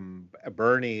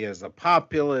 Bernie is a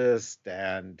populist,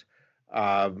 and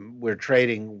we're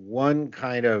trading one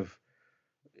kind of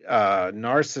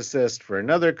narcissist for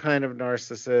another kind of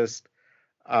narcissist.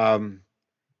 And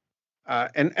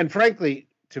frankly,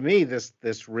 to me,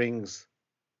 this rings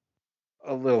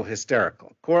a little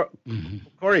hysterical.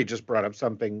 Corey just brought up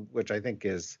something which I think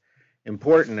is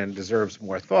important and deserves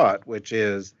more thought, which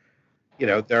is,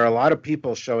 there are a lot of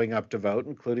people showing up to vote,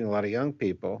 including a lot of young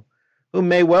people, who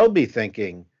may well be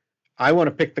thinking, I want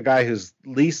to pick the guy who's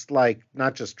least like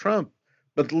not just Trump,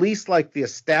 but least like the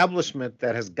establishment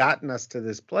that has gotten us to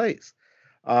this place.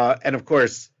 And of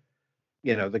course,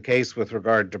 the case with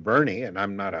regard to Bernie, and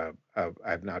I've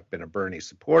not been a Bernie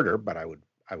supporter, but I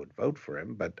I would vote for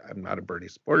him, but I'm not a Bernie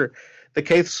supporter. The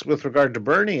case with regard to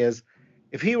Bernie is,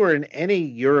 if he were in any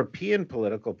European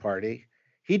political party,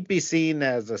 he'd be seen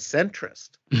as a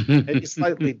centrist, maybe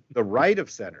slightly the right of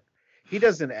center. He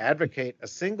doesn't advocate a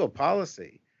single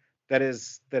policy that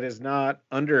is not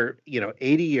under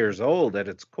 80 years old at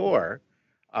its core,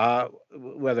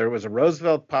 whether it was a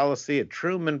Roosevelt policy, a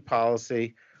Truman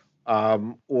policy,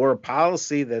 or a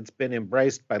policy that's been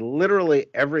embraced by literally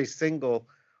every single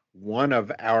one of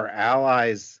our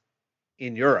allies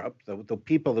in Europe, the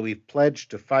people that we've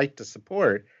pledged to fight to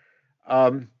support.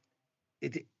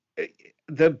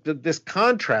 This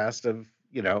contrast of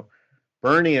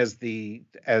Bernie as the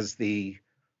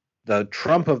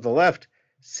Trump of the left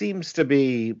seems to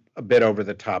be a bit over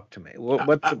the top to me.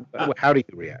 How do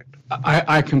you react?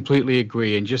 I completely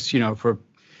agree, and just for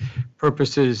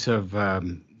purposes of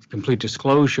complete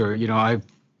disclosure, I've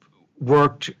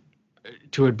worked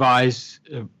to advise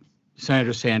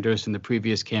Senator Sanders in the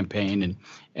previous campaign,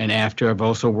 and after. I've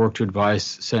also worked to advise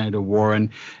Senator Warren,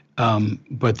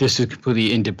 but this is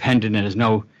completely independent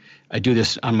and I do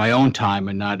this on my own time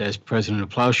and not as president of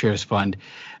Plowshares Fund.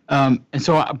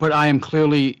 But I am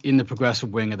clearly in the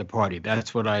progressive wing of the party.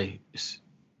 That's what I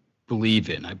believe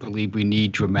in. I believe we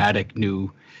need dramatic,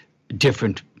 new,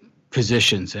 different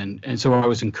positions. And so I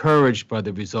was encouraged by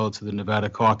the results of the Nevada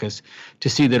caucus to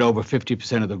see that over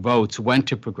 50% of the votes went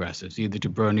to progressives, either to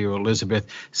Bernie or Elizabeth.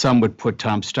 Some would put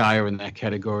Tom Steyer in that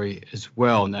category as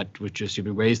well, and that would just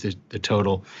even raise the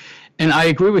total. And I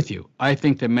agree with you. I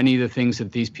think that many of the things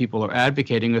that these people are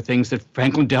advocating are things that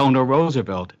Franklin Delano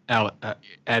Roosevelt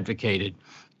advocated,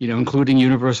 including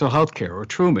universal health care, or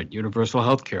Truman, universal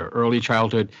health care, early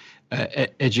childhood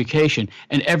education.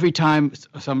 And every time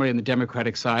somebody on the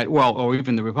Democratic side, or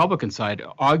even the Republican side,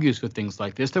 argues with things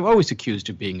like this, they're always accused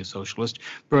of being a socialist.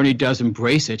 Bernie does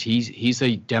embrace it. He's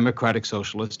a democratic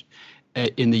socialist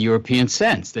in the European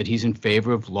sense, that he's in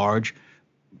favor of large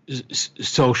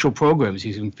social programs.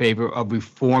 He's in favor of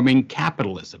reforming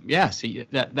capitalism. Yes,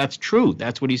 that's true.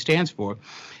 That's what he stands for.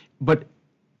 But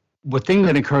the thing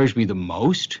that encouraged me the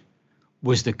most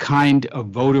was the kind of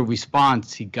voter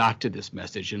response he got to this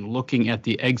message, and looking at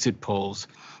the exit polls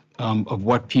of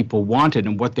what people wanted,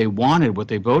 and what they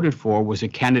voted for was a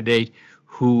candidate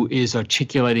who is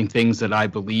articulating things that I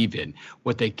believe in.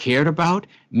 What they cared about,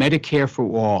 Medicare for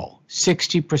all,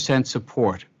 60%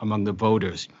 support among the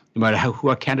voters. No matter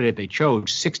what candidate they chose,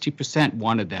 60%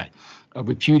 wanted that. A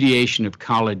repudiation of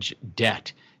college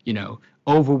debt,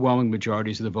 overwhelming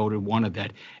majorities of the voter wanted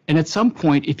that. And at some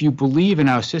point, if you believe in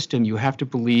our system, you have to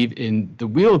believe in the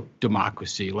real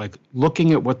democracy, like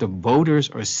looking at what the voters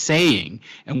are saying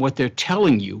and what they're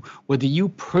telling you, whether you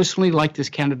personally like this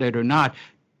candidate or not.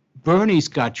 Bernie's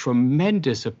got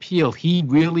tremendous appeal. He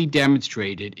really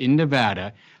demonstrated in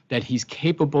Nevada that he's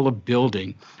capable of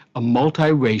building a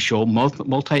multiracial,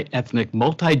 multi-ethnic,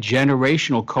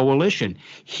 multi-generational coalition.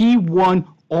 He won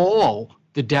all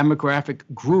the demographic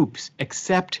groups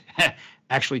except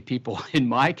actually people in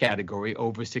my category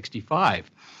over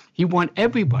 65. He won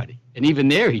everybody. And even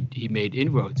there, he made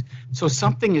inroads. So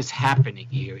something is happening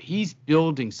here. He's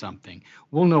building something.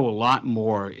 We'll know a lot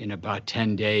more in about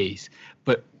 10 days.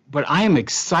 But I am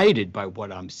excited by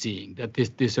what I'm seeing, that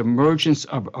this emergence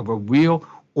of a real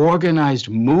organized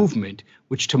movement,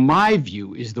 which to my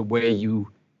view is the way you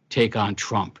take on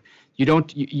Trump. You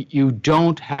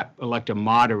don't elect a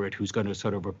moderate who's going to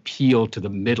sort of appeal to the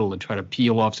middle and try to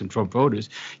peel off some Trump voters.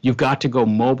 You've got to go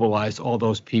mobilize all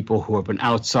those people who have been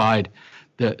outside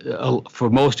for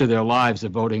most of their lives, the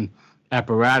voting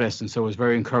apparatus. And so it was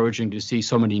very encouraging to see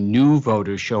so many new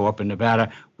voters show up in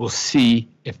Nevada. We'll see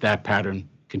if that pattern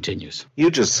continues.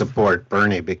 You just support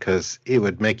Bernie because he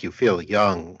would make you feel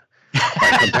young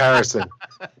by comparison.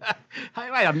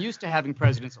 I'm used to having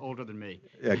presidents older than me.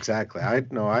 Exactly.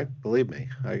 Believe me.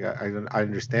 I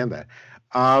understand that.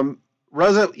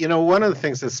 Rosa, one of the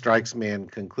things that strikes me in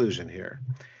conclusion here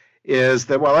is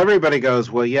that while everybody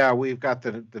goes, well, yeah, we've got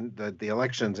the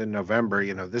elections in November,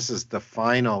 this is the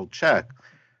final check.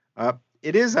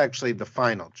 It is actually the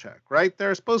final check, right?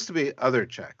 There are supposed to be other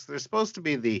checks. There's supposed to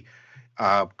be the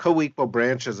co-equal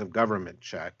branches of government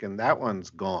check, and that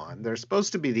one's gone. There's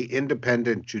supposed to be the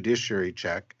independent judiciary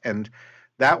check, and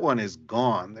that one is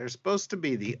gone. There's supposed to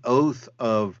be the oath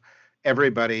of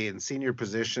everybody in senior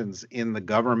positions in the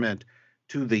government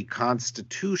to the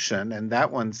Constitution, and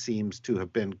that one seems to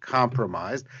have been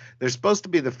compromised. There's supposed to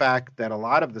be the fact that a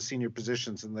lot of the senior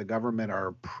positions in the government are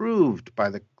approved by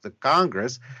the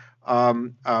Congress,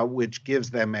 which gives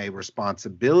them a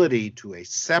responsibility to a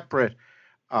separate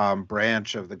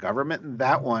branch of the government. And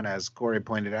that one, as Corey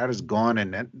pointed out, is gone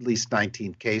in at least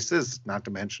 19 cases, not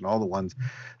to mention all the ones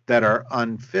that are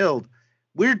unfilled.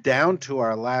 We're down to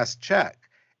our last check.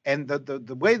 And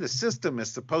the way the system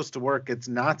is supposed to work, it's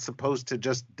not supposed to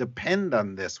just depend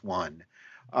on this one.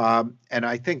 And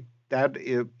I think that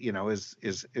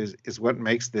is what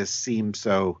makes this seem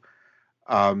so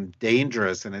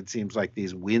dangerous. And it seems like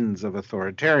these winds of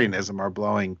authoritarianism are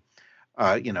blowing,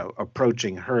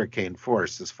 approaching hurricane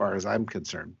force, as far as I'm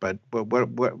concerned. But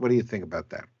what do you think about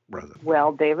that, Rosa?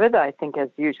 Well, David, I think as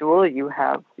usual you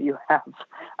have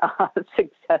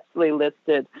successfully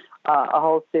listed a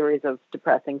whole series of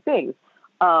depressing things.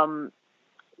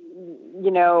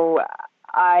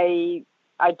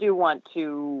 I do want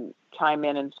to chime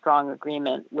in strong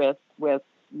agreement with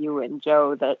you and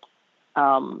Joe that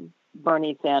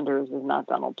Bernie Sanders is not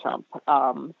Donald Trump.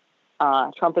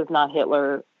 Trump is not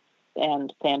Hitler,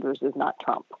 and Sanders is not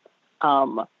Trump.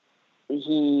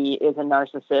 He is a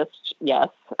narcissist, yes.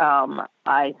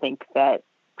 I think that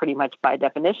pretty much by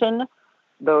definition,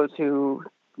 those who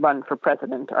run for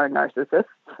president are narcissists.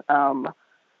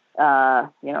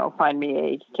 Find me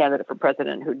a candidate for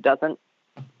president who doesn't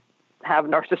have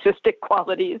narcissistic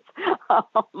qualities, and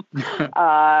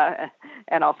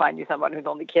I'll find you someone who's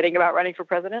only kidding about running for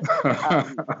president.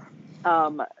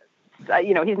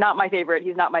 He's not my favorite.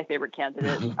 He's not my favorite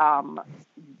candidate.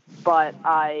 But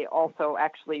I also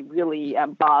actually really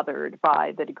am bothered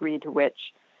by the degree to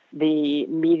which the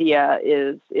media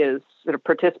is sort of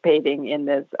participating in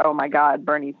this. Oh my God,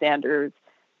 Bernie Sanders,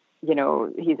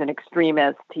 he's an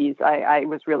extremist. I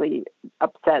was really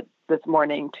upset this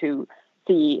morning to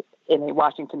see in a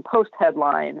Washington Post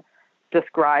headline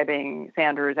describing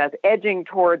Sanders as edging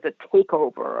towards a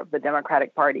takeover of the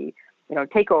Democratic Party.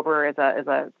 Takeover is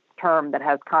a term that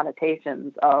has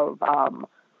connotations of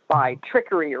by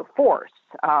trickery or force.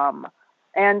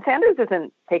 And Sanders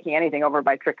isn't taking anything over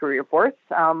by trickery or force.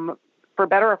 For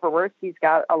better or for worse, he's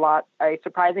got a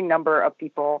surprising number of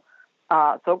people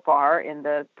so far in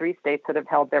the 3 states that have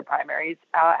held their primaries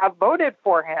have voted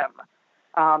for him.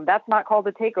 That's not called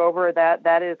a takeover.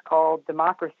 That is called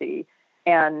democracy.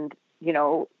 And,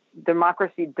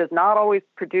 democracy does not always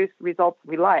produce results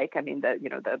we like. I mean,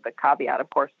 the caveat, of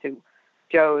course, to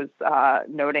Joe's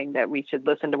noting that we should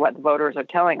listen to what the voters are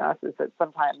telling us is that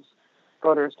sometimes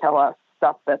voters tell us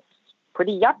stuff that's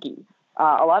pretty yucky.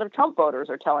 A lot of Trump voters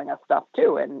are telling us stuff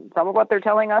too, and some of what they're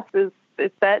telling us is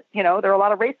that there are a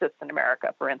lot of racists in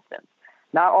America, for instance.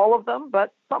 Not all of them,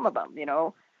 but some of them.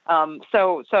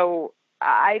 So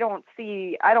I don't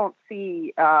see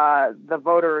the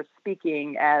voters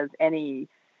speaking as any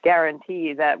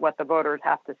guarantee that what the voters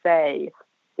have to say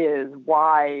is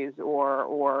wise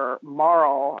or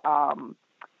moral.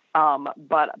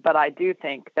 But I do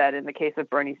think that in the case of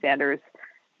Bernie Sanders,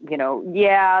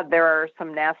 there are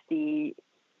some nasty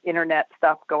internet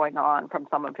stuff going on from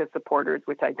some of his supporters,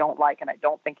 which I don't like, and I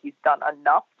don't think he's done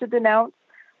enough to denounce.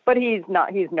 But he's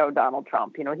no Donald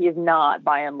Trump. He is not,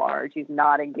 by and large, he's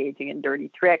not engaging in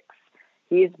dirty tricks.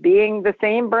 He's being the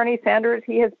same Bernie Sanders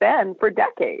he has been for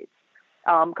decades,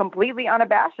 completely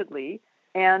unabashedly.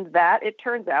 And that, it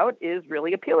turns out, is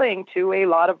really appealing to a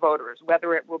lot of voters.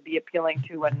 Whether it will be appealing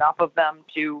to enough of them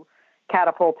to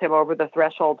catapult him over the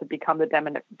threshold to become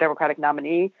the Democratic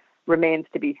nominee remains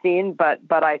to be seen. But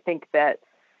I think that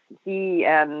he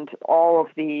and all of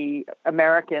the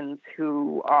Americans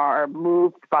who are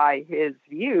moved by his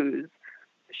views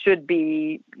should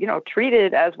be,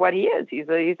 treated as what he is. He's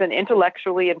an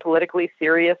intellectually and politically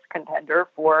serious contender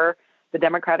for the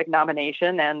Democratic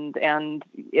nomination. And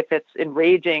if it's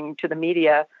enraging to the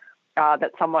media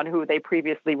that someone who they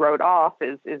previously wrote off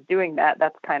is doing that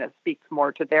kind of speaks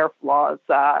more to their flaws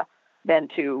than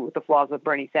to the flaws of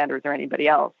Bernie Sanders or anybody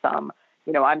else. I'm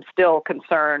still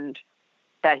concerned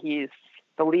that he's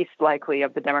the least likely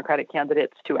of the Democratic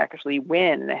candidates to actually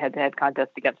win a head-to-head contest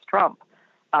against Trump.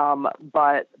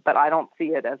 But I don't see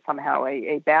it as somehow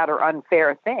a bad or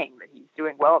unfair thing that he's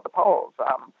doing well at the polls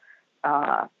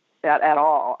at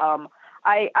all.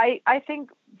 I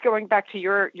think, going back to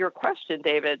your question,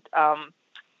 David, as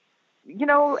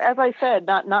I said,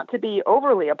 not to be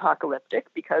overly apocalyptic,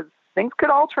 because things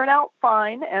could all turn out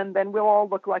fine, and then we'll all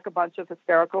look like a bunch of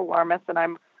hysterical alarmists. And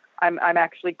I'm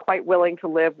actually quite willing to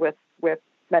live with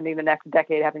spending the next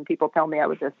decade having people tell me I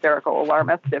was a hysterical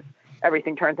alarmist if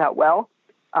everything turns out well.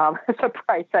 It's a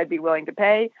price I'd be willing to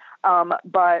pay.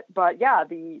 But yeah,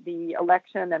 the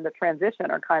election and the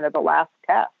transition are kind of the last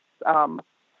tests.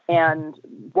 And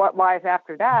what lies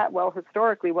after that? Well,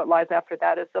 historically, what lies after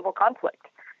that is civil conflict.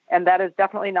 And that is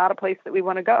definitely not a place that we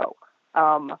want to go.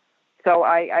 So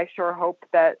I sure hope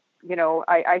that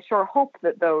I sure hope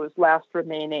that those last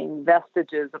remaining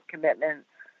vestiges of commitment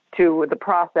to the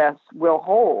process will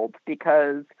hold,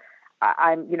 because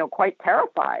I'm, quite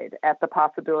terrified at the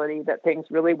possibility that things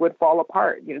really would fall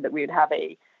apart, that we would have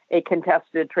a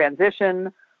contested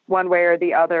transition one way or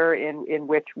the other in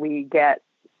which we get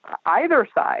either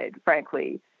side,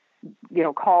 frankly,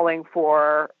 calling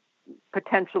for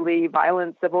potentially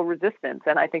violent civil resistance.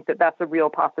 And I think that that's a real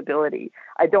possibility.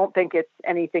 I don't think it's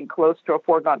anything close to a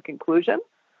foregone conclusion.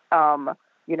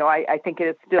 I think it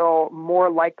is still more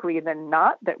likely than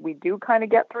not that we do kind of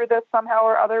get through this somehow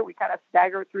or other. We kind of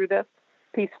stagger through this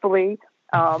peacefully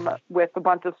with a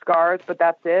bunch of scars, but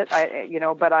that's it. I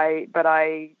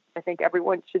think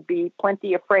everyone should be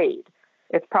plenty afraid.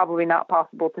 It's probably not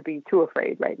possible to be too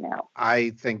afraid right now.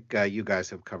 I think you guys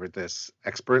have covered this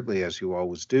expertly, as you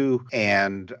always do,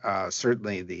 and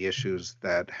certainly the issues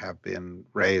that have been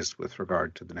raised with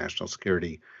regard to the national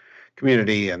security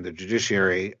community and the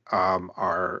judiciary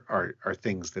are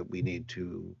things that we need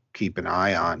to keep an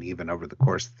eye on, even over the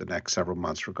course of the next several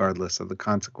months, regardless of the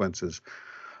consequences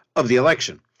of the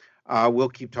election. We'll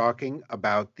keep talking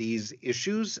about these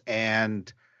issues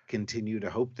and continue to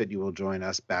hope that you will join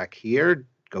us back here.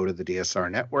 Go to the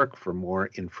DSR Network for more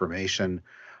information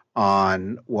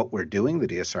on what we're doing,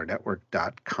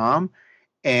 thedsrnetwork.com.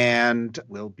 And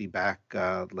we'll be back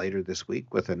later this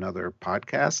week with another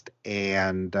podcast,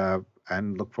 and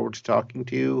look forward to talking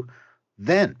to you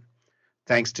then.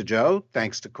 Thanks to Joe.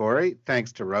 Thanks to Corey.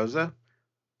 Thanks to Rosa.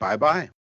 Bye-bye.